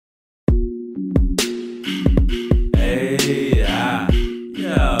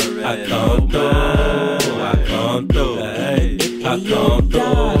through, I come through, I come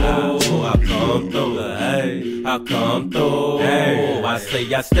through, I come through, I come through. I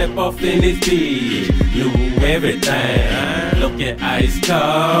say I step off in this beach, new everything, looking ice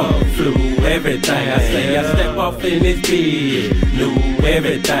cold, flew everything. I say I step off in this beach, new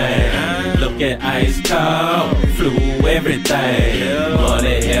everything, looking ice cold, flew everything.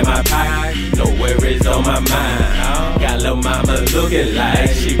 Money in my pocket, no worries on my mind. Got lil' mama looking like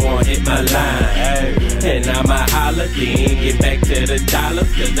she won't hit my line. And I'ma holler again, get back to the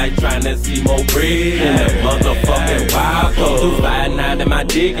dollars, cause I tryna see more bread in the motherfucking wild boat. 5'9" in my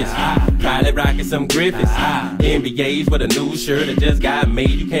diggers, probably rocking some Griffiths. NBA's with a new shirt that just got made,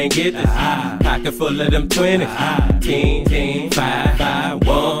 you can't get this. Pocket full of them 20s, 10, 5, 5, 1,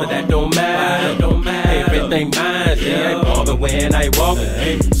 but that don't matter. Everything mine, she ain't bumpin' when I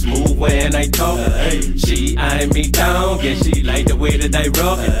walkin', smooth when I talkin'. She eyeing me down, guess she like the way that I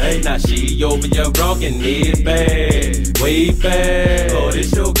rockin'. Now she over here rockin' it bad, way bad. Oh,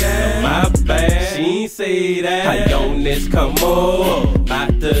 this your gal, my bad. She ain't say that. I on this come on,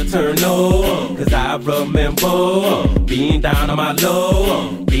 about to turn on, cause I remember being down on my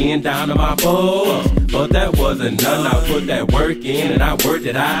low, being down on my balls. But that wasn't none. I put that work in and I worked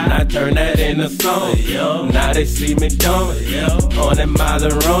it out and I turned that into song. Now they see me doing 100 miles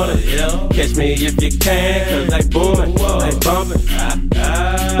and running. Catch me if you can, cause I booming, I bumping,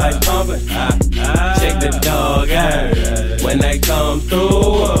 I pumping. Check the dog out when they come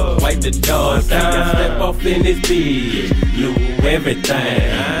through. Wipe the doors down, step off in this beach, new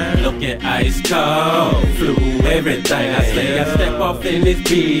everything, looking ice cold, flew everything. I say I step off in this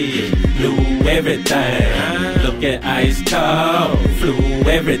beach, new everything, looking ice cold, flew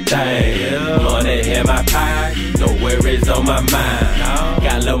everything. Money in my pocket, no worries on my mind.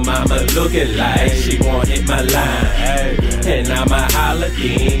 Got lil' mama looking like she won't hit my line. And I'ma holler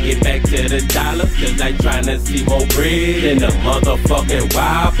again, get back to the dollars, cause I tryna see more bread in the motherfucking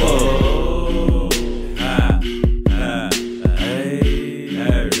wild boat.